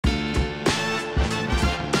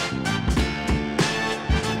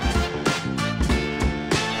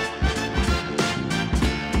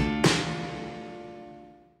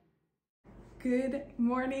Good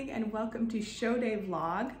morning and welcome to show day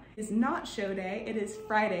vlog. It's not show day, it is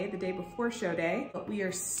Friday, the day before show day, but we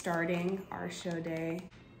are starting our show day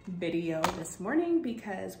video this morning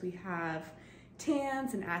because we have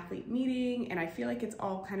tans and athlete meeting, and I feel like it's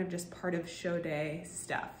all kind of just part of show day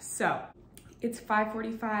stuff. So it's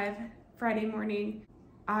 5:45 Friday morning.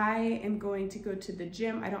 I am going to go to the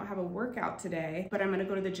gym. I don't have a workout today, but I'm gonna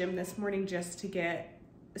go to the gym this morning just to get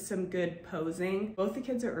some good posing. Both the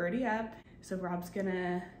kids are already up, so Rob's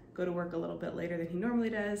gonna go to work a little bit later than he normally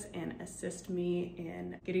does and assist me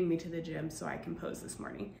in getting me to the gym so I can pose this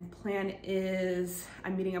morning. The plan is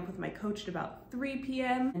I'm meeting up with my coach at about 3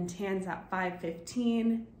 p.m. and tans at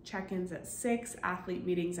 5:15, check-ins at 6, athlete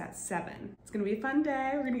meetings at 7. It's gonna be a fun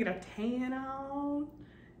day. We're gonna get our tan on,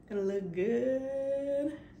 gonna look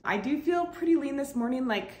good. I do feel pretty lean this morning,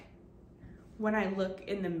 like when I look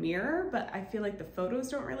in the mirror, but I feel like the photos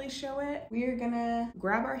don't really show it. We're gonna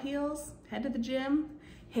grab our heels, head to the gym,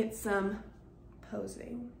 hit some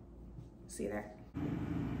posing. See you there.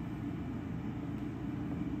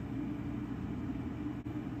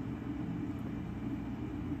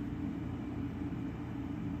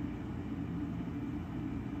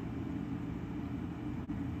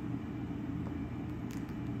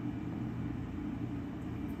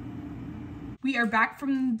 We are back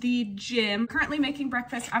from the gym, currently making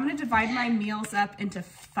breakfast. I'm gonna divide my meals up into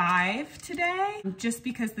 5 today, just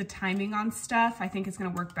because the timing on stuff, I think it's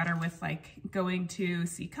gonna work better with like going to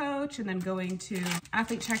see coach and then going to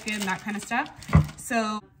athlete check-in, that kind of stuff.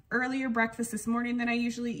 So earlier breakfast this morning than I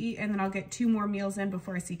usually eat, and then I'll get 2 more meals in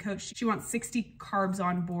before I see coach. She wants 60 carbs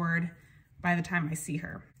on board by the time I see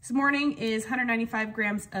her. This morning is 195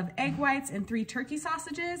 grams of egg whites and 3 turkey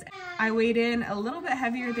sausages. I weighed in a little bit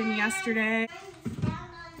heavier than yesterday. Stand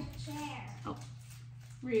on the chair. Oh,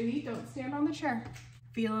 really? Don't stand on the chair.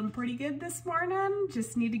 Feeling pretty good this morning.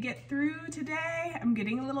 Just need to get through today. I'm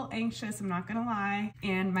getting a little anxious, I'm not gonna lie.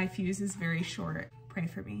 And my fuse is very short. Pray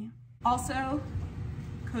for me. Also,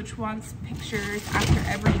 coach wants pictures after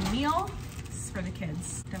every meal. This is for the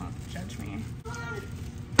kids. Don't judge me.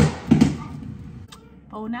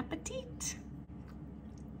 Bon appetit.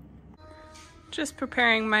 Just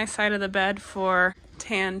preparing my side of the bed for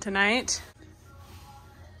tan tonight.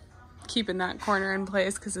 Keeping that corner in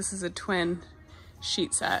place because this is a twin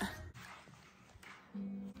sheet set.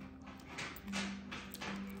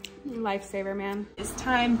 Lifesaver, man. It's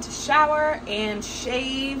time to shower and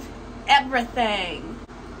shave everything.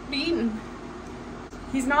 What are you eating?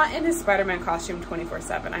 He's not in his Spider-Man costume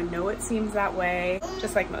 24/7. I know it seems that way,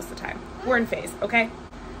 just like most of the time. We're in phase, okay?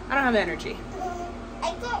 I don't have the energy.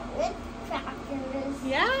 I got red crackers.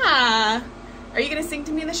 Yeah. Are you gonna sing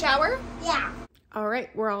to me in the shower? Yeah. All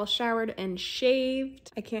right, we're all showered and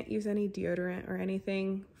shaved. I can't use any deodorant or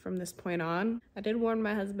anything from this point on. I did warn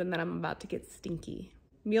my husband that I'm about to get stinky.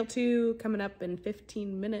 Meal 2 coming up in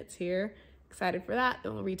 15 minutes here. Excited for that.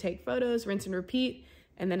 Then we'll retake photos, rinse and repeat,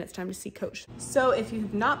 and then it's time to see coach. So if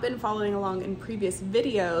you've not been following along in previous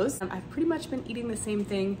videos, I've pretty much been eating the same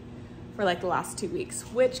thing for like the last 2 weeks,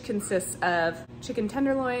 which consists of chicken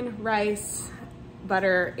tenderloin, rice,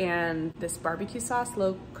 butter, and this barbecue sauce,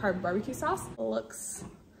 low carb barbecue sauce. Looks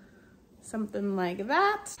something like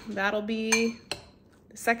that. That'll be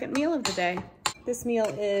the second meal of the day. This meal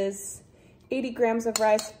is 80 grams of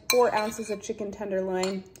rice, 4 ounces of chicken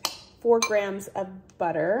tenderloin, 4 grams of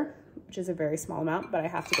butter, which is a very small amount, but I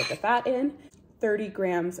have to get the fat in, 30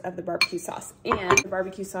 grams of the barbecue sauce. And the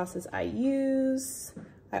barbecue sauces I use,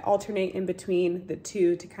 I alternate in between the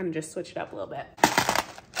 2 to kind of just switch it up a little bit.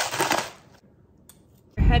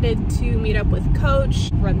 We're headed to meet up with coach,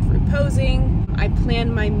 run through posing. I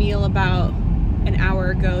planned my meal about an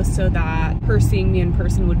hour ago so that her seeing me in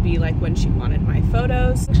person would be like when she wanted my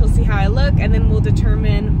photos. She'll see how I look, and then we'll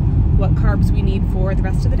determine what carbs we need for the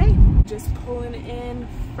rest of the day. Just pulling in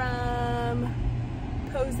from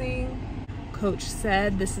posing. Coach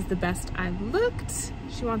said this is the best I've looked.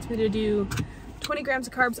 She wants me to do 20 grams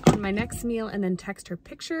of carbs on my next meal and then text her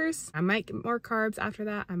pictures. I might get more carbs after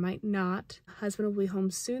that, I might not. Husband will be home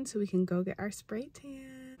soon so we can go get our spray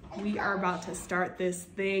tan. We are about to start this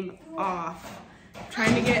thing off.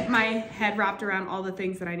 Trying to get my head wrapped around all the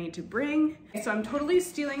things that I need to bring. So I'm totally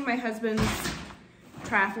stealing my husband's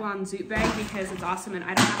triathlon zoot bag because it's awesome and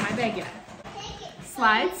I don't have my bag yet.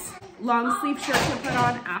 Slides, long sleeve shirt to put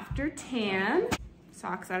on after tan.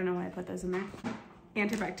 Socks, I don't know why I put those in there.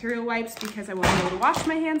 Antibacterial wipes because I won't be able to wash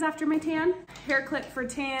my hands after my tan. Hair clip for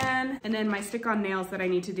tan, and then my stick-on nails that I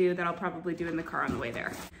need to do that I'll probably do in the car on the way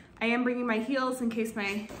there. I am bringing my heels in case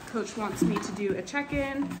my coach wants me to do a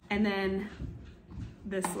check-in, and then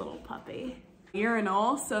this little puppy.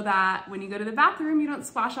 urinal so that when you go to the bathroom, you don't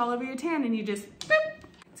splash all over your tan and you just boop.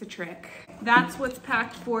 It's a trick. That's what's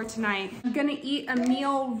packed for tonight. I'm gonna eat a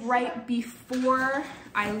meal right before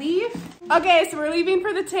I leave. Okay, so we're leaving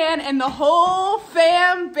for the tan and the whole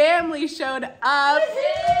family showed up.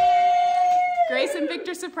 Grace and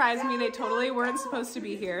Victor surprised me. They totally weren't supposed to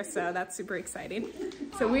be here, so that's super exciting.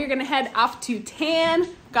 So we're gonna head off to tan.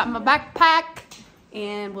 Got my backpack,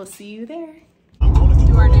 and we'll see you there.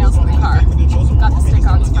 Do our nails in the car. Got the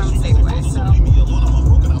stick-ons from Safeway, so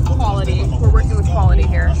quality. We're working with quality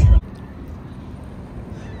here.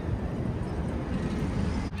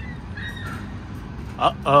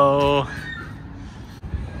 Uh-oh.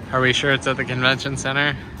 Are we sure it's at the convention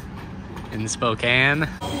center in Spokane?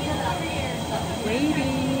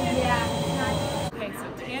 Okay, so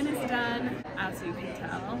tan is done, as you can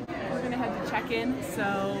tell. We're gonna head to check-in,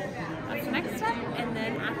 so that's the next step, and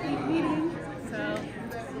then athlete meeting. So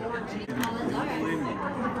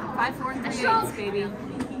 5, 4, and 3 8s, baby.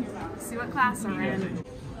 See what class we're in. It's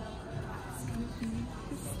gonna be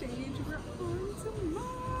the stage we're on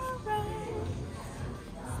tomorrow.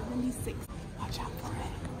 76. Watch out for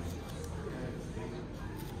it.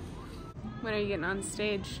 When are you getting on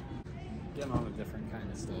stage? Getting on a different kind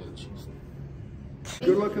of stage.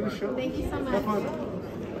 Good luck in the show. Thank you so much. Have fun.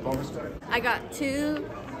 All respect. I got 2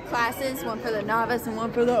 classes, one for the novice and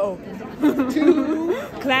one for the open. 2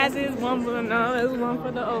 classes, one for the novice, one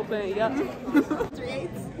for the open. Yep. 3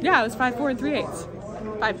 8s? Yeah, it was 5, 4, and 3 8s.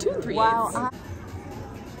 5, 2, and 3 8s. Wow.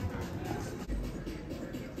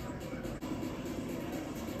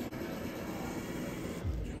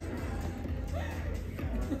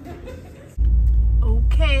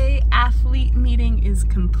 Okay, athlete meeting is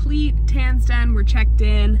complete. Tan's done, we're checked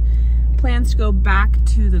in. Plans to go back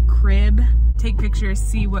to the crib, take pictures,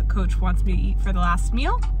 see what coach wants me to eat for the last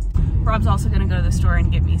meal. Rob's also gonna go to the store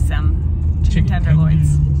and get me some chicken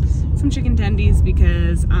tenderloins. Some chicken tendies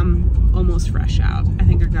because I'm almost fresh out. I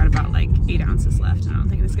think I've got about like 8 ounces left and I don't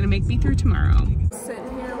think it's gonna make me through tomorrow.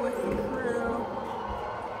 Sitting here with the crew.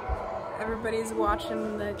 Everybody's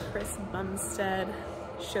watching the Chris Bumstead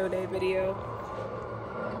show day video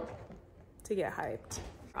to get hyped.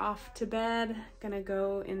 Off to bed, gonna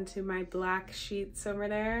go into my black sheets over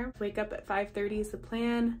there. Wake up at 5:30 is the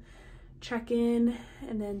plan, check in,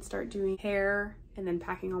 and then start doing hair, and then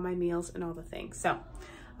packing all my meals and all the things. So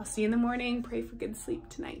I'll see you in the morning. Pray for good sleep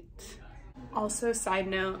tonight. Also, side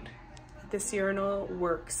note, this urinal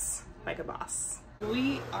works like a boss.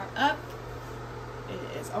 We are up. It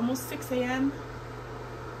is almost 6 a.m.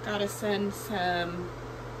 Gotta send some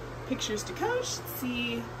pictures to coach,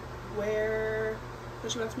 see where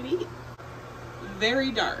she wants me to eat. Very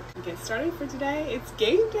dark. Get started for today. It's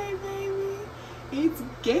game day, baby. It's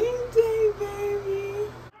game day, baby.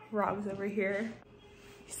 Rob's over here.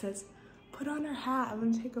 He says, put on her hat. I'm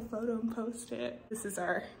gonna take a photo and post it. This is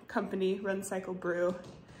our company, Run Cycle Brew.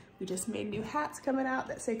 We just made new hats coming out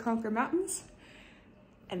that say Conquer Mountains.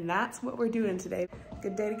 And that's what we're doing today.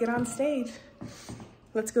 Good day to get on stage.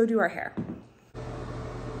 Let's go do our hair.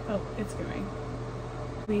 Oh, it's going.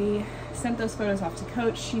 We sent those photos off to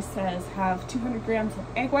coach. She says have 200 grams of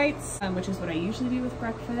egg whites, which is what I usually do with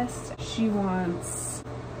breakfast. She wants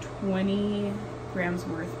 20 grams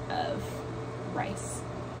worth of rice,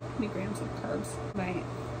 20 grams of carbs. My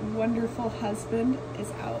wonderful husband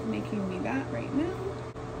is out making me that right now.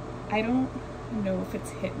 I don't know if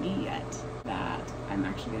it's hit me yet that I'm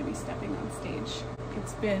actually gonna be stepping on stage.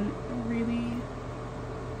 It's been a really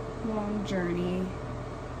long journey.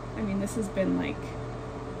 I mean, this has been like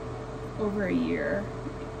over a year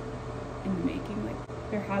in the making.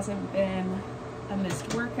 Like, there hasn't been a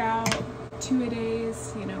missed workout,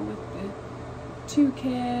 2-a-days, you know, with the 2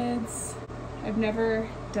 kids. I've never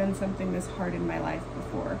done something this hard in my life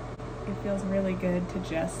before. It feels really good to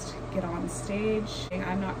just get on stage.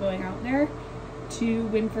 I'm not going out there to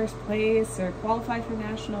win first place or qualify for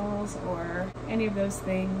nationals or any of those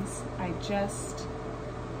things. I just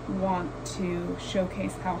want to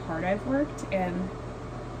showcase how hard I've worked and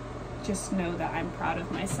just know that I'm proud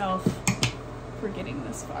of myself for getting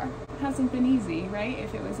this far. It hasn't been easy, right?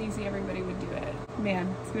 If it was easy, everybody would do it.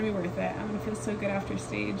 Man, it's gonna be worth it. I'm gonna feel so good after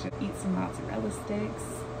stage. Eat some mozzarella sticks.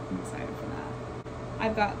 I'm excited for that.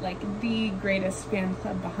 I've got like the greatest fan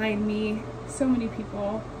club behind me. So many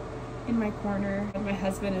people in my corner. And my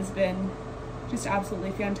husband has been just absolutely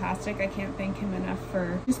fantastic. I can't thank him enough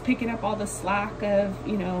for just picking up all the slack of,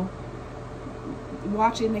 you know,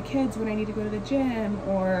 watching the kids when I need to go to the gym,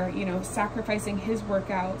 or, you know, sacrificing his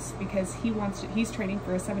workouts because he wants to, he's training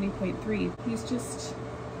for a 70.3. He's just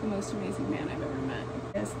the most amazing man I've ever met.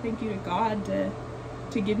 Yes, thank you to God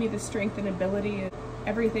to give me the strength and ability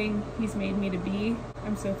everything he's made me to be.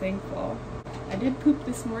 I'm so thankful. I did poop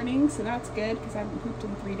this morning, so that's good because I haven't pooped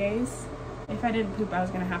in 3 days. If I didn't poop, I was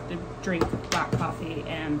gonna have to drink black coffee,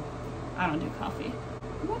 and I don't do coffee.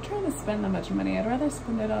 I'm not trying to spend that much money. I'd rather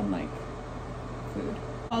spend it on like food.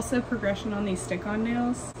 Also, progression on these stick-on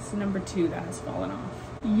nails. This is number 2 that has fallen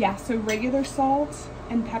off. Yeah, so regular salt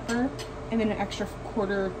and pepper, and then an extra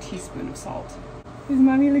 1/4 teaspoon of salt. Does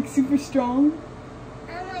mommy look super strong?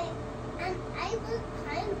 I look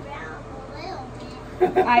kind of brown a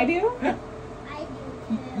little bit. I do? I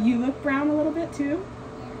do too. You look brown a little bit too?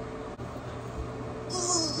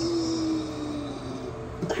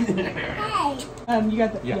 Hey. You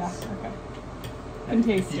got the, Yes. yeah, okay. I can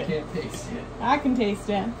taste it. You can't taste it. I can taste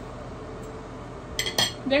it.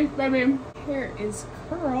 Thanks, baby. Hair is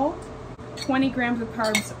curled. 20 grams of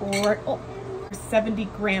carbs or 70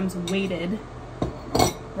 grams weighted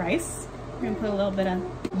rice. We're gonna put a little bit of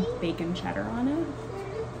bacon cheddar on it.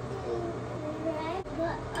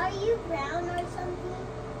 But are you brown or something?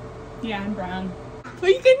 Yeah, I'm brown. What are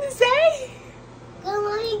you gonna say? Go,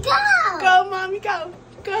 mommy, go! Go, mommy, go.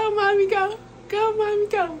 Go, mommy, go. Go, mommy,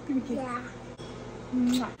 go. Yeah.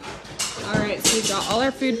 All right, so we've got all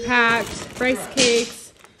our food packed, rice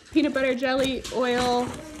cakes, peanut butter jelly, oil,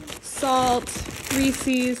 salt,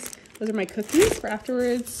 Reese's. Those are my cookies for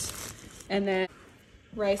afterwards. And then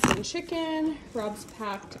rice and chicken. Rob's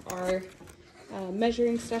packed our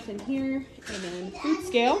measuring stuff in here, and then food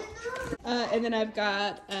scale. And then I've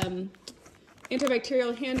got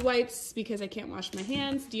antibacterial hand wipes because I can't wash my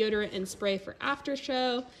hands, deodorant and spray for after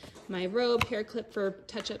show, my robe, hair clip for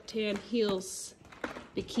touch-up tan, heels,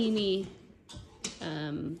 bikini,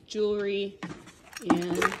 jewelry,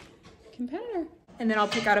 and competitor. And then I'll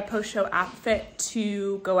pick out a post-show outfit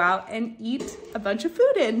to go out and eat a bunch of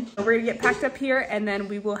food in. We're gonna get packed up here, and then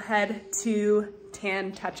we will head to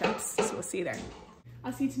tan touch-ups. So we'll see you there.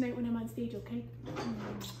 I'll see you tonight when I'm on stage, okay?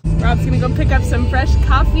 Rob's gonna go pick up some fresh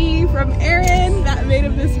coffee from Aaron that I made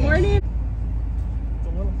him this morning.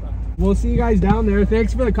 We'll see you guys down there.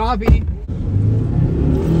 Thanks for the coffee.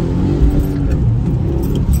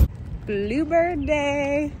 Bluebird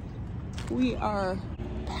Day. We are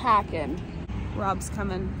packing. Rob's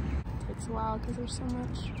coming. Takes a while because there's so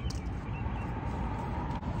much.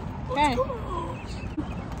 Okay.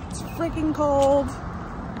 It's freaking cold.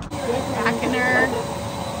 Back in our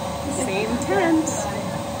same tent.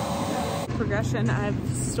 Progression, I've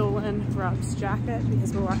stolen Rob's jacket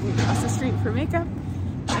because we're walking across the street for makeup,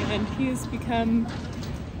 and he has become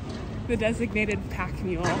the designated pack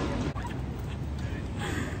mule.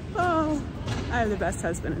 Oh, I have the best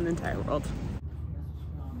husband in the entire world.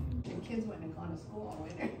 Kids wouldn't have gone to school all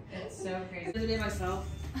winter. It's so crazy. The day myself.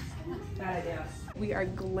 Bad idea. We are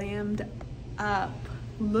glammed up.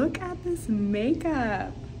 Look at this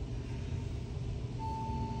makeup.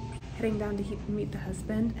 Heading down to meet the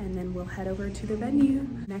husband, and then we'll head over to the venue.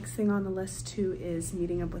 Next thing on the list too is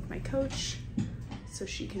meeting up with my coach so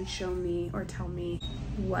she can show me or tell me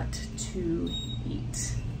what to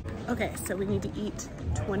eat. Okay, so we need to eat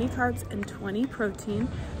 20 carbs and 20 protein.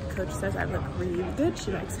 The coach says I look really good.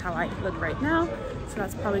 She likes how I look right now. So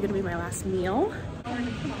that's probably gonna be my last meal.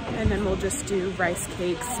 And then we'll just do rice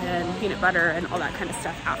cakes and peanut butter and all that kind of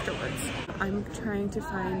stuff afterwards. I'm trying to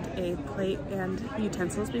find a plate and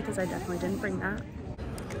utensils because I definitely didn't bring that.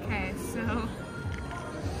 Okay, so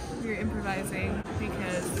we're improvising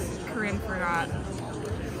because Corinne forgot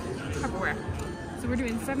Tupperware. So we're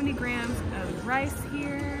doing 70 grams of rice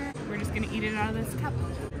here. We're just gonna eat it out of this cup.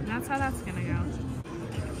 And that's how that's gonna go.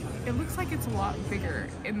 It looks like it's a lot bigger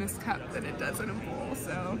in this cup than it does in a bowl,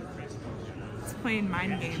 so it's playing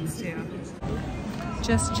mind games too.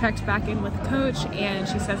 Just checked back in with Coach and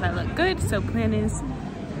she says I look good, so plan is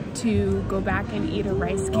to go back and eat a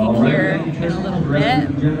rice cake here in a little bit.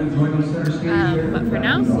 But for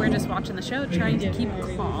now, we're just watching the show, trying to keep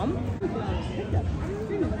calm.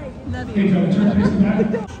 Love you.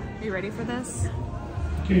 Are you ready for this?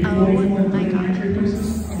 Oh my god.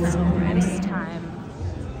 It's almost time.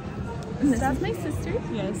 This is my sister.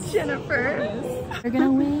 Yes. Jennifer. Yes. We're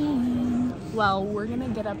gonna win. Well, we're gonna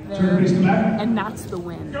get up there, and that's the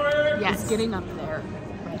win. Yes. It's getting up there.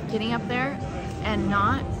 Getting up there and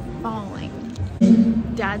not falling.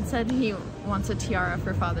 Dad said he wants a tiara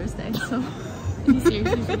for Father's Day, so you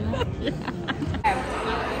seriously do that?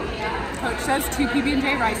 Yeah. Coach says 2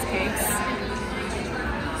 PB&J rice cakes.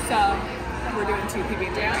 So we're doing 2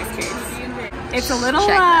 PB&J rice cakes. It's a little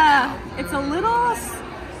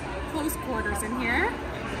close quarters in here,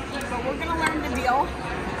 but we're gonna learn the deal.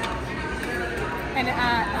 and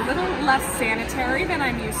a little less sanitary than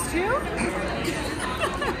I'm used to.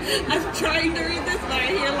 I'm trying to read this, but I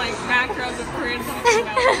hear like backgrounds of Corinne talking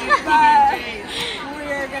about it. But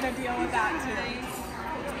we're gonna deal with that too.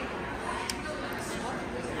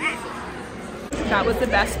 That was the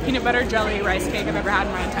best peanut butter jelly rice cake I've ever had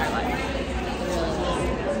in my entire life.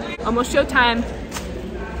 Almost showtime.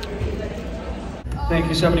 Thank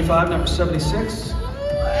you, 75, number 76.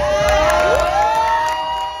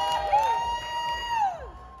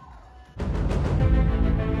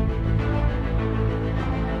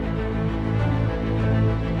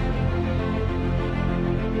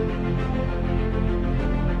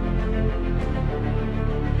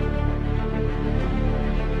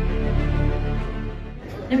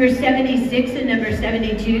 Number 76 and number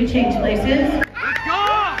 72 change places.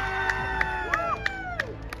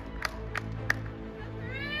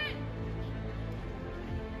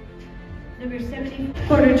 Number 70,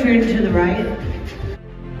 quarter turn to the right.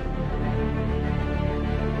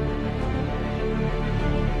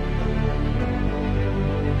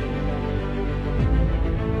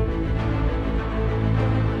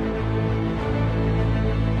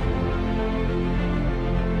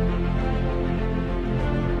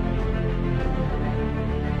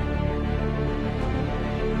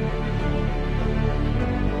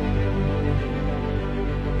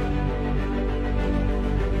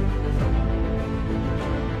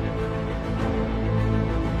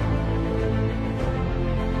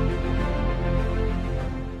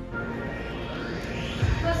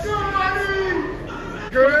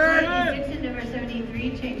 Good. 76 and number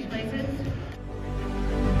 73 change places.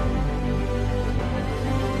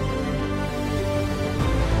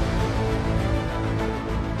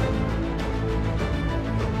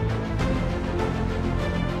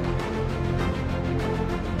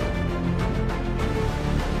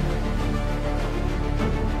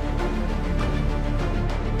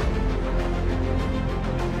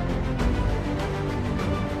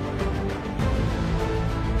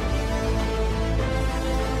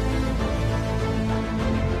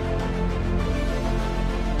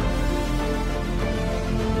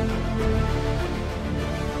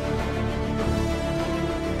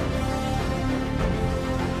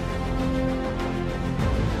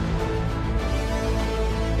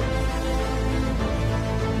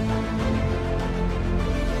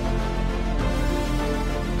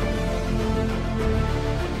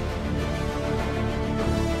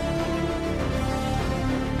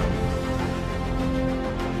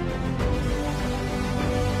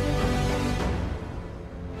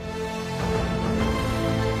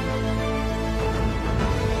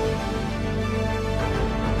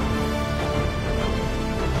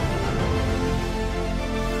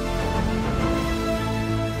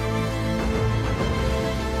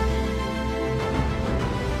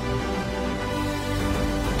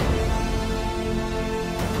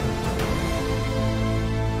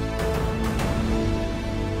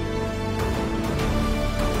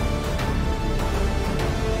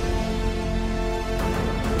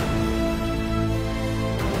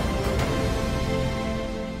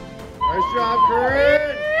 Nice job,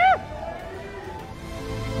 Corinne.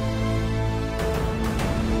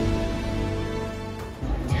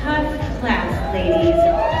 Tough class, ladies.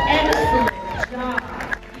 Excellent job.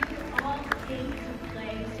 You all came to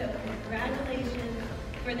play, so congratulations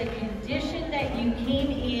for the condition that you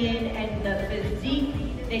came in and the physique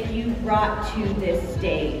that you brought to this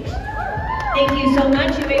stage. Thank you so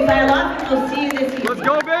much. You may file off, and we'll see you this evening. Let's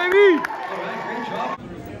go, baby.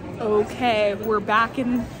 Okay, we're back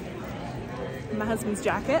in my husband's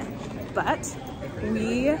jacket, but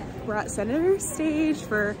we were at center stage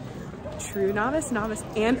for True Novice, Novice,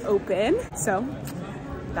 and Open. So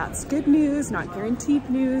that's good news, not guaranteed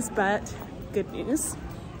news, but good news.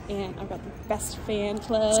 And I've got the best fan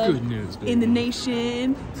club good news, in the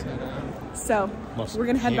nation. So Must we're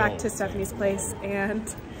gonna head back kill. to Stephanie's place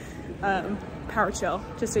and power chill.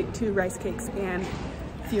 Just ate 2 rice cakes and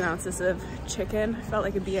a few ounces of chicken. I felt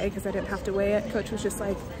like a BA because I didn't have to weigh it. Coach was just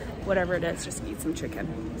like, whatever it is, just eat some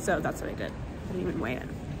chicken. So that's what I did. I didn't even weigh it.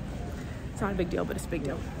 It's not a big deal, but it's a big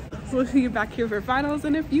deal. So we'll see you back here for finals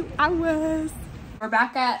in a few hours. We're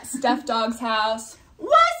back at Steph Dog's house.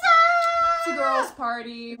 What's up? It's a girls'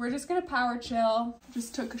 party. We're just gonna power chill.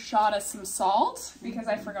 Just took a shot of some salt because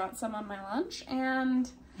I forgot some on my lunch.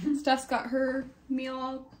 And Steph's got her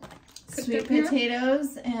meal cooked Sweet up here.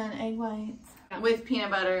 potatoes and egg whites with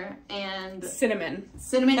peanut butter and Cinnamon.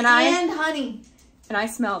 cinnamon And honey. And I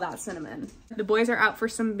smell that cinnamon. The boys are out for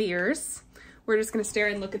some beers. We're just gonna stare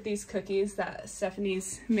and look at these cookies that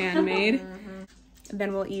Stephanie's man made. And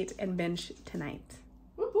then we'll eat and binge tonight.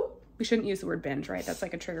 We shouldn't use the word binge, right? That's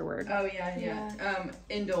like a trigger word. Oh yeah.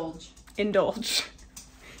 Indulge. Indulge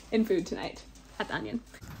in food tonight at the Onion.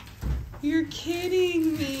 You're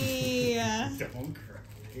kidding me. Don't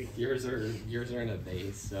cry. Yours are in a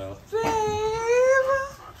vase, so. Babe.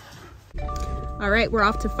 All right, we're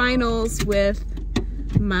off to finals with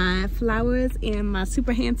my flowers and my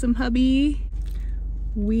super handsome hubby.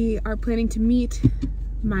 We are planning to meet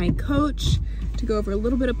my coach to go over a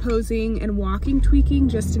little bit of posing and walking tweaking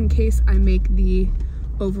just in case I make the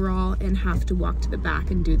overall and have to walk to the back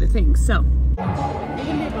and do the thing. So,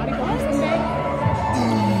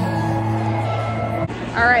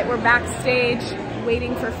 all right, we're backstage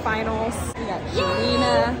waiting for finals. We got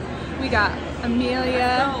Shalina, we got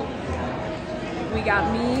Amelia, we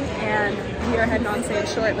got me, and we are heading on stage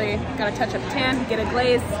shortly. Gotta touch up tan, get a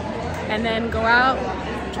glaze, and then go out,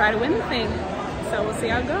 try to win the thing. So we'll see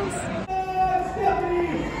how it goes.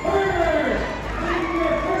 Stephanie Turner, taking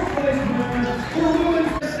your first place winner for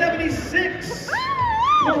women's 76.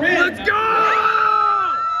 Let's go!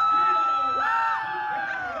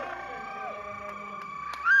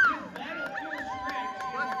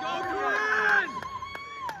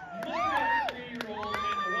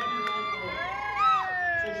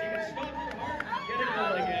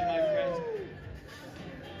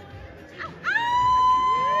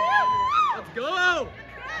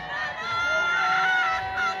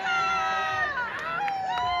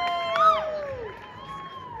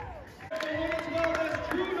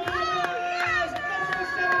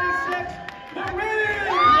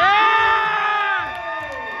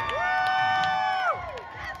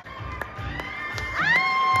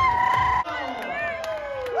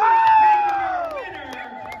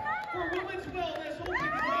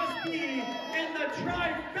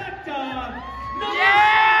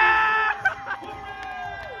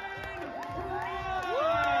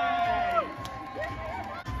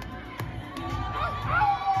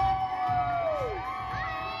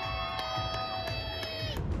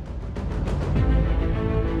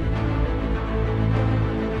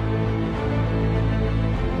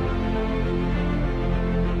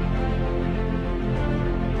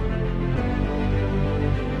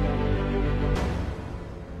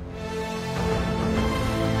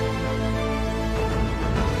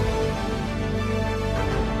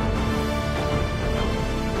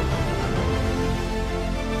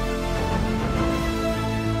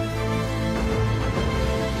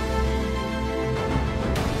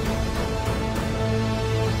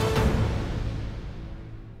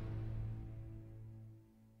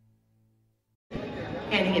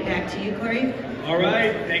 Handing it back to you, Corey. All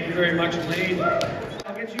right, thank you very much, Elaine.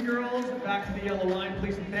 I'll get you girls back to the yellow line,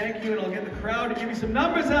 please and thank you, and I'll get the crowd to give me some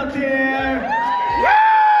numbers out there. Woo!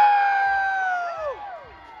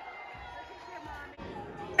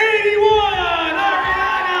 81,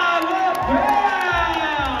 Ariana LaBelle!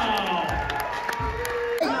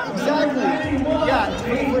 Exactly. Yeah.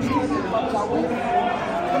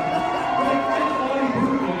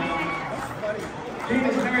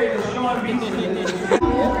 Venus married to Sean Beasley.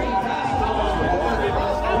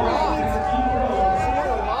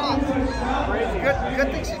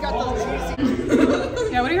 Good thing she got those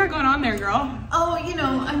cheesy. Yeah, what do you got going on there, girl? Oh, you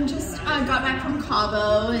know, I'm just, got back from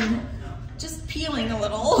Cabo and just peeling a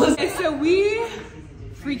little. Okay, so we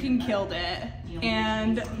freaking killed it.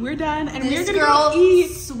 And we're done, and we're This gonna girl go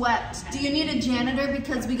eat. swept. Do you need a janitor?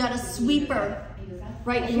 Because we got a sweeper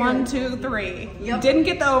right here. 1, 2, 3. Yep. You didn't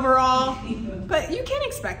get the overall, but you can't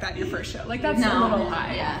expect that in your first show. Like, that's a No, little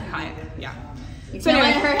high. yeah. High, yeah. You So can't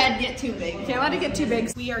anyway, let her head get too big. can't let it get too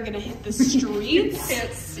big. We are gonna hit the streets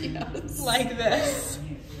Yes. like this.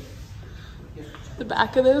 The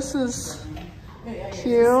back of this is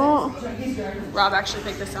cute. Rob actually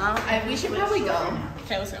picked this out. We should probably go.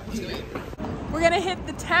 Okay, let's go. Let's go eat. We're gonna hit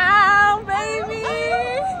the town, baby.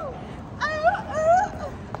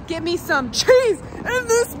 Give me some cheese in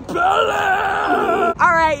this belly.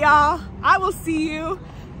 All right, y'all. I will see you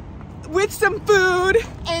with some food.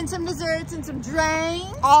 And some desserts and some drinks.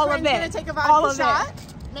 All Friend's of it. gonna take a All vodka of shot.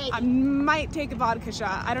 it. Maybe. I might take a vodka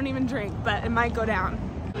shot. I don't even drink, but it might go down.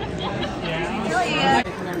 Hell yeah. You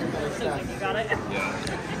got it?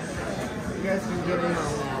 You guys can get in on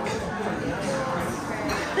that.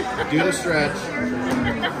 Do the stretch.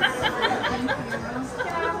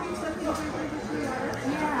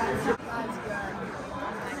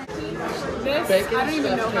 This, Bacon I don't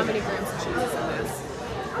even know stuffed how in. many grams of cheese is in this.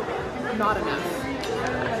 Not enough.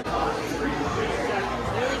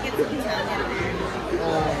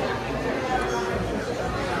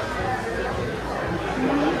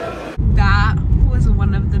 That was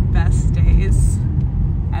one of the best days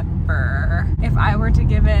ever. If I were to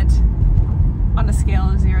give it on a scale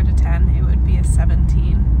of 0 to 10, it would be a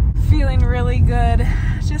 17. Feeling really good,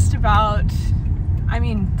 just about, I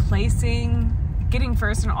mean, getting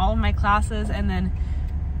first in all of my classes, and then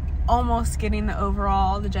almost getting the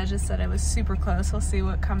overall. The judges said I was super close. We'll see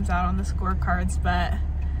what comes out on the scorecards, but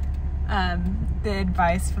the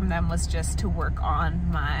advice from them was just to work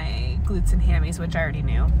on my glutes and hammies, which I already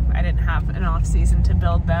knew. I didn't have an off season to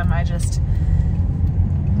build them. I just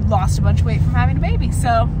lost a bunch of weight from having a baby.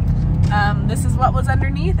 So this is what was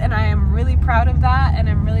underneath, and I am really proud of that, and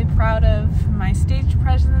I'm really proud of my stage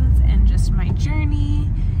presence and just my journey.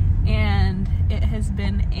 And it has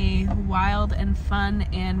been a wild and fun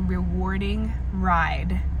and rewarding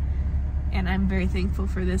ride. And I'm very thankful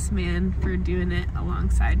for this man for doing it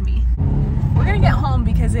alongside me. We're gonna get home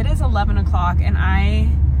because it is 11 o'clock and I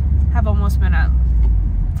have almost been up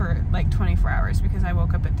for like 24 hours because I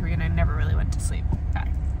woke up at 3 and I never really went to sleep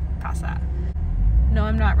past that. No,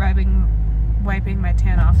 I'm not wiping my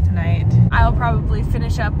tan off tonight. I'll probably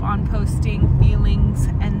finish up on posting feelings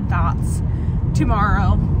and thoughts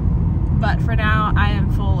tomorrow. But for now, I am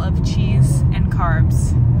full of cheese and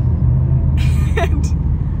carbs.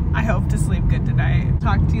 And I hope to sleep good tonight.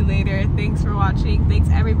 Talk to you later. Thanks for watching. Thanks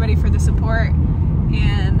everybody for the support.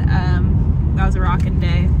 And that was a rockin'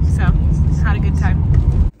 day. So, had a good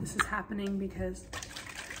time. This is happening because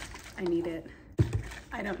I need it.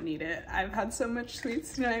 I don't need it. I've had so much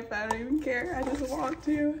sweets tonight, but I don't even care. I just want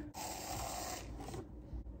to.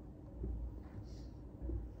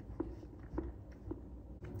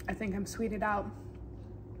 I think I'm sweeted out.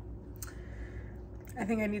 I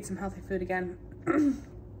think I need some healthy food again.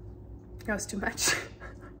 That was too much.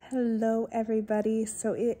 Hello everybody.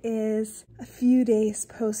 So it is a few days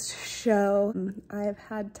post-show. I've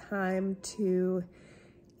had time to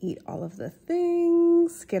eat all of the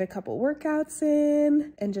things, get a couple workouts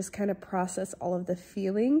in, and just kind of process all of the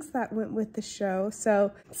feelings that went with the show.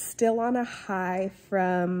 So still on a high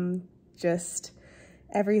from just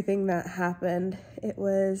everything that happened. It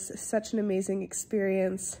was such an amazing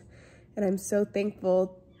experience, and I'm so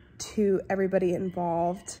thankful to everybody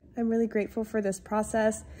involved. I'm really grateful for this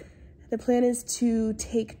process. The plan is to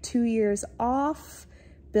take 2 years off,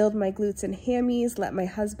 build my glutes and hammies, let my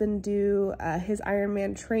husband do his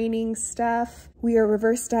Ironman training stuff. We are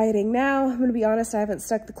reverse dieting now. I'm gonna be honest, I haven't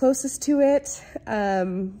stuck the closest to it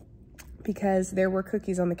because there were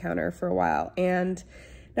cookies on the counter for a while, and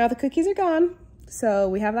now the cookies are gone. So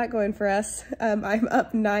we have that going for us. I'm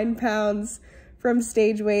up 9 pounds from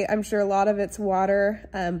stage weight. I'm sure a lot of it's water,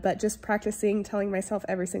 but just practicing telling myself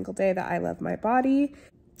every single day that I love my body.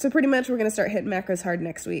 So pretty much we're gonna start hitting macros hard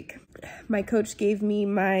next week. My coach gave me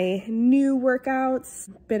my new workouts.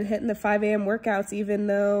 Been hitting the 5 a.m. workouts even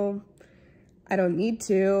though I don't need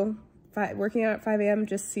to. Working out at 5 a.m.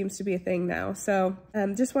 just seems to be a thing now. So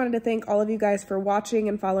just wanted to thank all of you guys for watching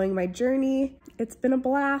and following my journey. It's been a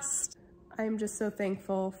blast. I'm just so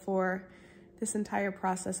thankful for this entire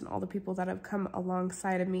process and all the people that have come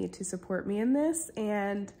alongside of me to support me in this.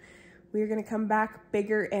 And we're gonna come back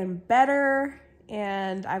bigger and better.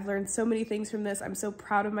 And I've learned so many things from this. I'm so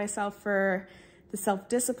proud of myself for the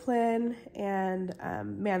self-discipline. And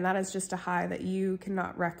man, that is just a high that you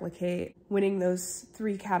cannot replicate. Winning those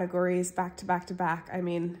 3 categories back to back to back. I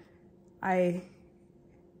mean, I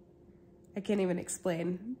can't even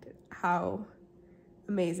explain how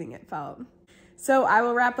amazing it felt. So I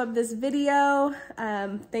will wrap up this video.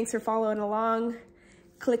 Thanks for following along.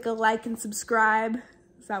 Click a like and subscribe.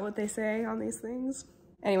 Is that what they say on these things?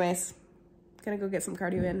 Anyways, gonna go get some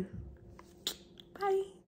cardio in.